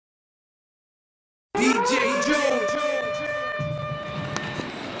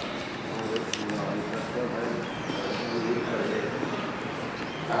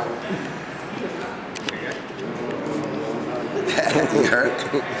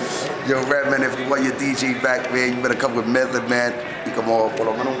Yo, Redman, if you want your DJ back, man, you better come with Method Man. Y como por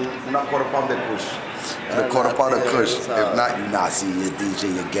lo menos una quarter pound de Kush. And a quarter pound of Kush. If not, you not see your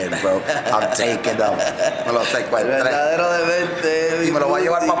DJ again, bro. I'm taking them. Me lo secuestré. Verdadero demente. Y me lo voy a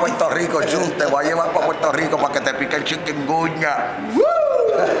llevar para Puerto Rico, Jun. Te voy a llevar para Puerto Rico para que te pique el chikungunya.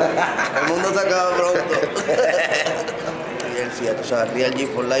 El mundo se acaba pronto. Y el 7, o sea,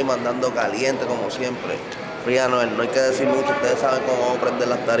 REALG4LIFE mandando caliente como siempre. Fría no hay que decir mucho, ustedes saben cómo vamos a prender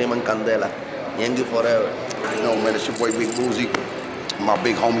las tarimas en candela. Nengo forever. No, man, it's your boy Big Boozy. My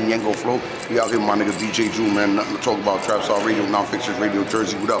big homie Nengo Flow. We out here, my nigga DJ June, man. Nothing to talk about. Trap Star Radio, Non-Fiction Radio,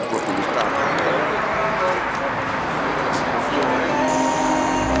 Jersey. What up, Brooklyn? What's up?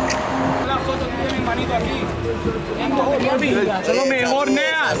 Son lo mejor,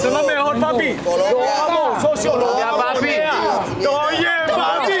 Nea. Son lo mejor, papi. Lo amo, socio. Lo amo, papi. Oye,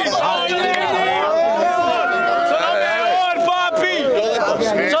 papi. Oye, son lo mejor, papi.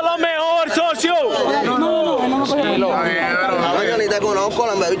 Son lo mejor, socio. No, yo ni te conozco,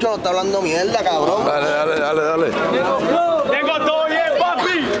 la bicho no está hablando mierda, cabrón. Dale.